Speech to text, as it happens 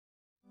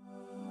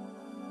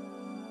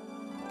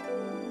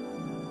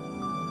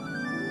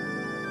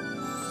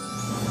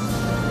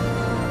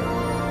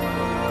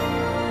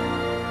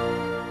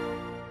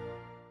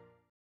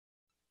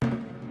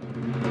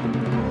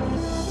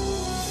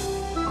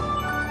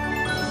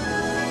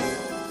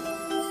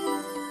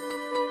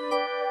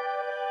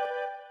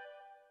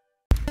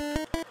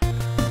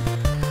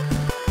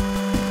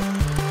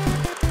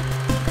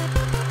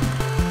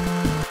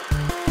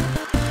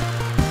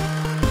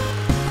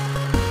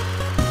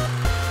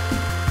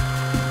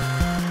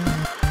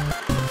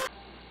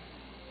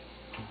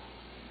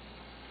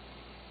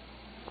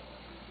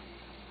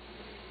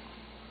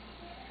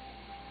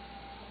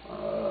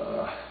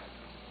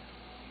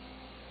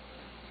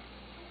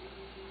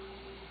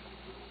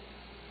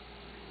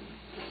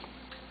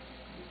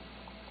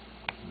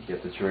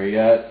Get the tree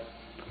yet?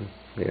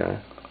 Yeah.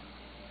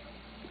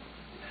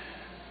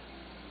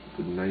 It's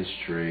a nice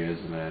tree,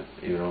 isn't it?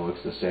 Even though it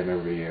looks the same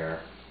every year.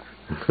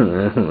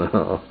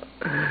 No.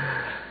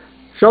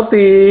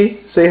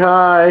 Shotty, say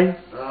hi.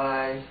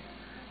 Hi.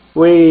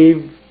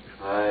 Wave.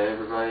 Hi,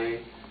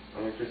 everybody.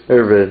 Merry Christmas.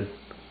 Ervin.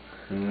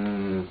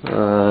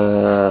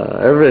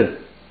 Ervin.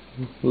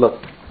 Look.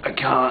 I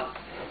can't.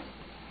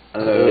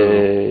 Hello.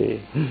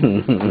 Hey.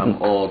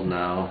 I'm old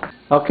now.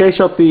 Okay,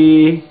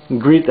 Shotty.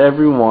 Greet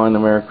everyone.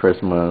 Merry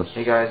Christmas.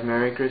 Hey guys,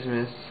 Merry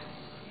Christmas.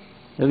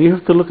 You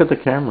have to look at the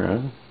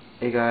camera.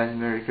 Hey guys,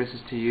 Merry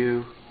Christmas to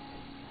you.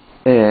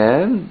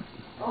 And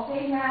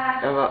Okay,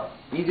 Matt. Eva,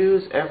 you do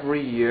this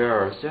every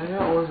year. So I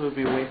always would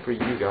be waiting for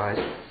you guys.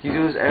 You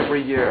do this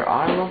every year.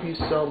 I love you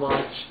so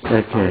much.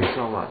 Okay. I love you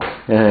so much.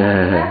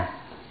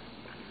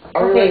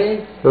 Are you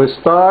ready? We'll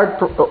start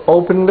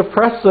opening the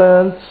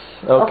presents.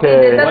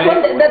 Okay.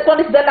 That one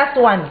is the last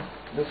one.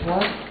 This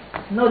one?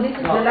 No, this is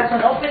the last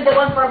one. Open the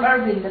one from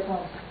Ervin, that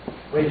one.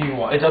 Wait, do you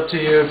want? It's up to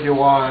you if you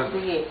want.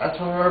 Okay. That's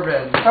from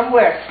Ervin. From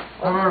where?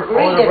 From her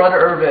Read older it. brother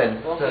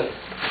Ervin. Okay.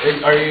 Did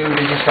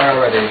you start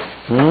already?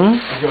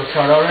 Did you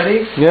start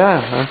already? Yeah,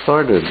 I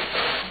started.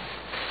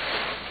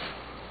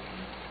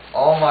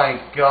 Oh my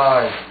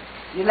god.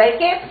 You like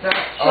it?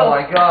 Oh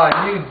my god,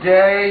 new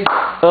day.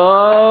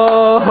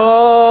 Oh.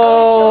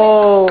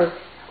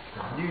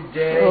 New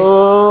day.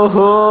 Oh.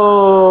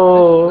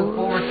 The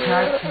forward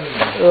tag team.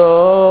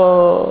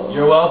 Oh.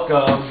 You're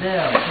welcome.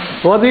 Damn.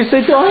 What do you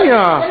say to The Anya?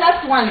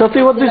 last one.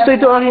 Shotty, what do you say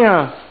to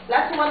Anya?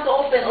 Last one to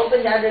open.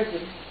 Open the other two.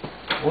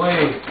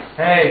 Wait,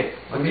 hey,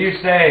 what do you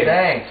say?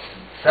 Thanks.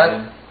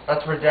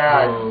 That's for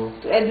Dad.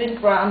 To Edwin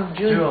from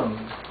June.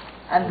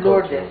 And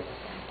Lourdes.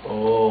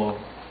 Oh.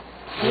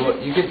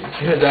 You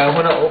could I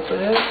want to open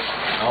it?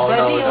 Oh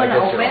Daddy, no, you I wanna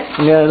guess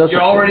open? Yeah, that's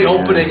You're already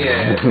opening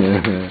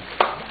it.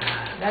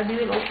 Daddy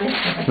will open.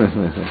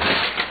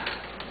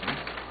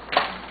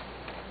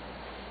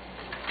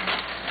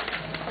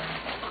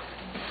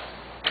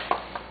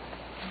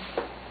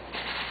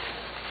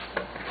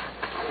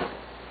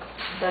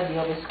 Daddy, you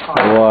have a scarf.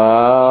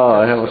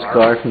 Wow, I have a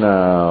scarf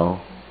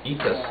now. Eat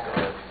the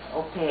scarf.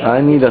 Okay. I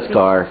need a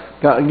scarf.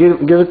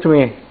 Give it to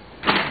me.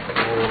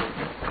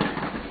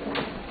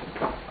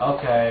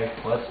 Okay,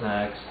 what's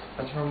next?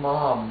 That's from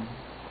Mom.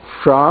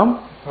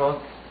 From? From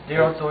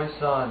dear Toy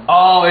Son.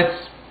 Oh,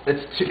 it's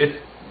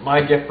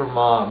my gift from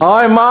Mom.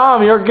 Hi,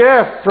 Mom, your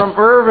gift from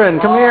Ervin.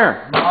 Come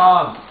here.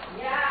 Mom,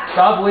 Yeah.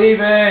 stop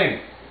leaving.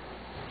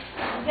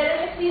 Get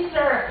a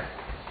sister.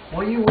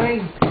 What are you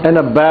waiting? And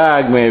a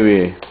bag,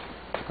 maybe.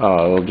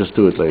 Oh, we'll just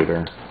do it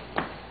later.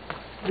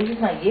 This is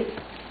my gift.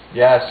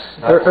 Yes.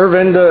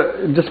 Ervin,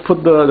 just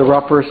put the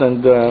wrappers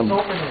and Open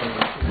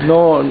it.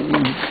 no,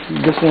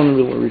 this one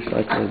will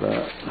recycle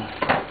that.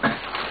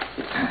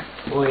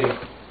 Wait.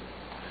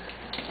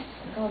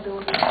 No,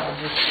 don't.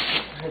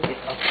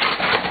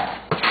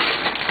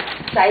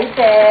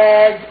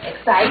 Excited.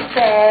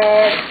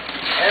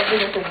 Ervin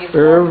is a gift.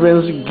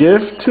 Ervin's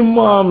gift to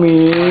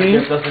mommy.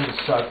 It doesn't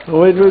suck.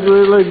 Wait,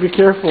 be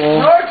careful.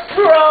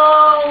 Nordstrom.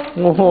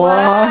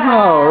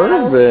 Wow,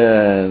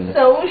 Ervin.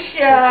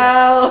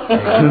 Social.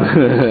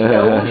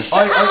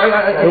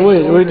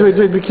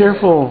 Wait, be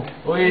careful.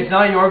 Wait, it's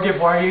not your gift.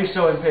 Why are you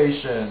so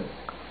impatient?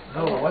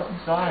 No, what's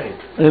inside?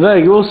 Hey,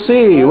 like, we'll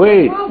see.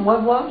 Wait.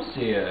 Mom,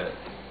 see it.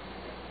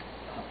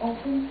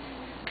 Open.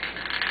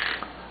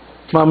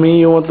 Mommy,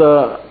 you want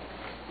the...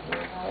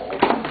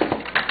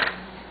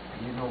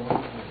 You know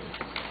what?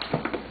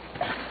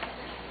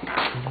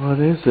 What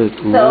is it?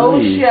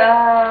 Really?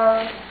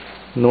 Social.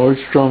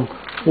 Nordstrom.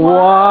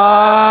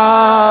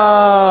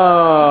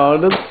 Wow,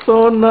 that's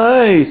so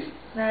nice.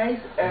 Nice.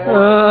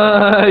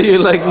 You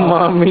like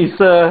mommy's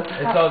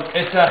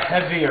It's a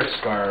heavier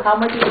scarf. How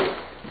much is it?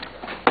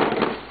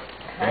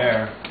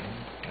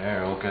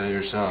 There, look at it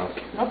yourself.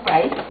 No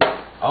price.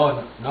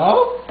 Oh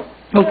no?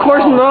 Of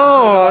course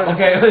no.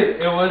 Okay,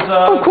 it was.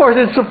 Of course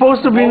it's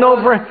supposed to be no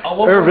price.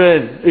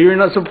 Ervin, you're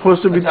not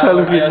supposed to be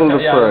telling people the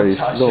price.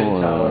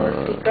 Don't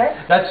worry.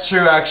 That's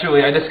true,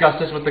 actually. I discussed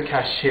this with the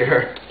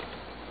cashier.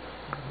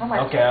 How much?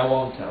 Okay, I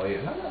won't tell you.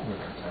 I'm not gonna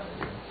tell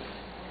you.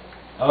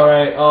 All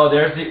right. Oh,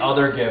 there's the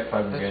other gift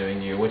I'm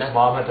giving you, which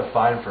Mom had to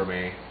find for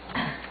me.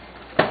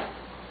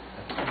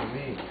 That's for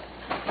me.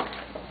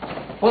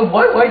 Well,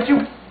 why'd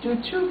you do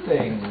two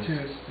things?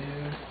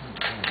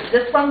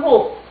 This from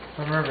who?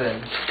 From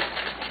Ervin.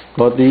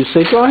 What do you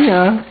say to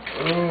Anya?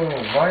 Ooh,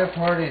 Mario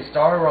Party,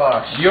 Star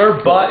Rush.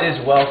 Your butt is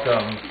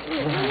welcome.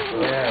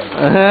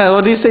 Yeah.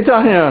 What do you say to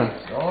Anya?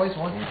 It's always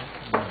one.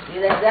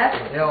 You like that?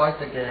 Yeah, I like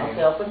the game.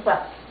 Okay, open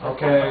pa.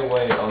 Okay,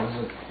 wait. Oh, this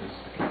is.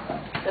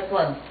 That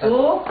one.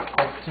 Two.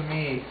 That's to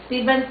me.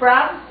 Steven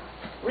from?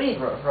 Read.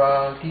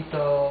 From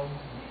Tito.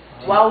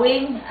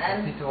 Wowing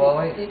and Tito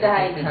Wally. Tita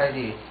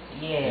Heidi.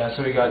 Yeah, Yeah.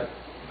 so we got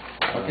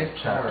a gift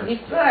card.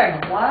 Gift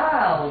card.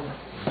 Wow.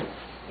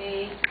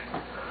 Okay.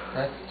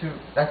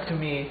 That's to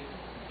me.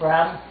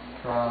 From?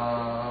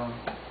 From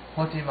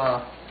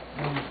Hojima.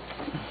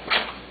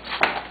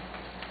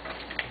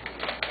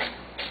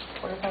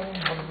 What is that?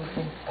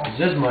 Is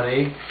this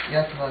money?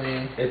 Yes,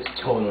 money. It's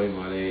totally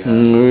money.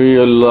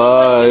 You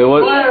lie.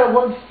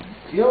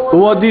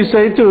 What do you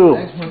say to?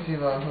 Thanks,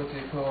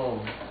 Hutiko.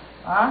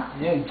 Huh?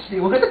 Yeah, see,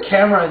 look at the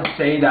camera and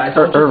say that.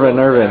 Ervin.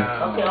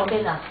 Okay,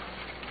 okay na.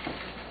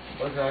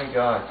 What have I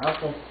got?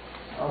 Okay.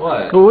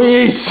 What?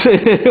 Wait,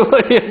 why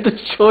you have to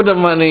show the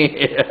money?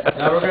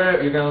 Now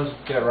you're gonna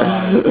get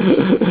robbed.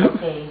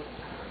 Okay.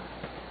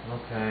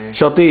 Okay.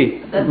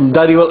 Shoti,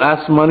 Daddy will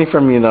ask money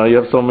from you now. You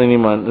have so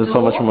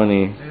much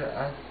money.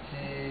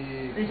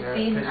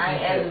 Christine,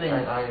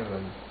 Ervin.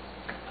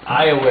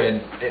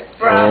 Iowin.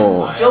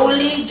 From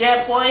Jolie,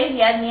 Jepoy,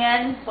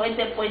 yan,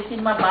 pwede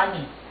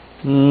mabani.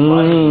 I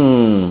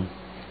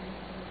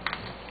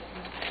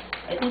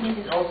think this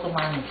is also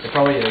money. It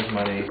probably is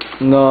money.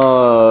 No.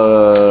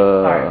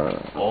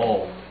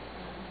 Oh.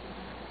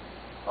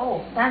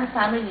 Oh, Tan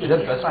family. Is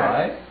that Best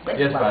Buy?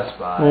 Yes, Best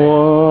Buy.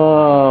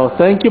 Wow.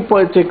 Thank you,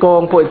 Poite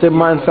Kong, Poite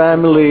Man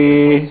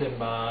family.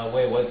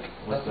 Wait, what's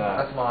that?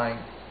 That's mine.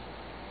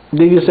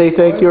 Did you say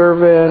thank you,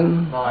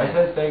 Ervin? I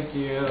said thank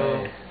you.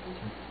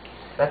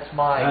 That's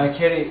mine.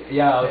 Kitty,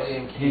 yeah,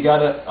 he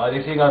got a, I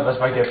think he got a Best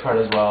Buy gift card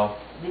as well.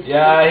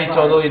 Yeah, he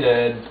totally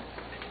did.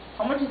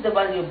 How much is the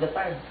value of the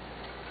card?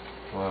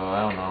 Well,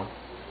 I don't know.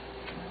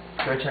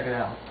 Go check it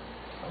out.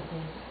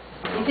 Okay.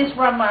 This is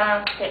from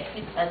Kit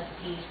and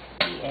Ski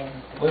and.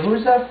 Wait,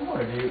 who's that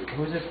for?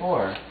 Who's it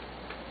for?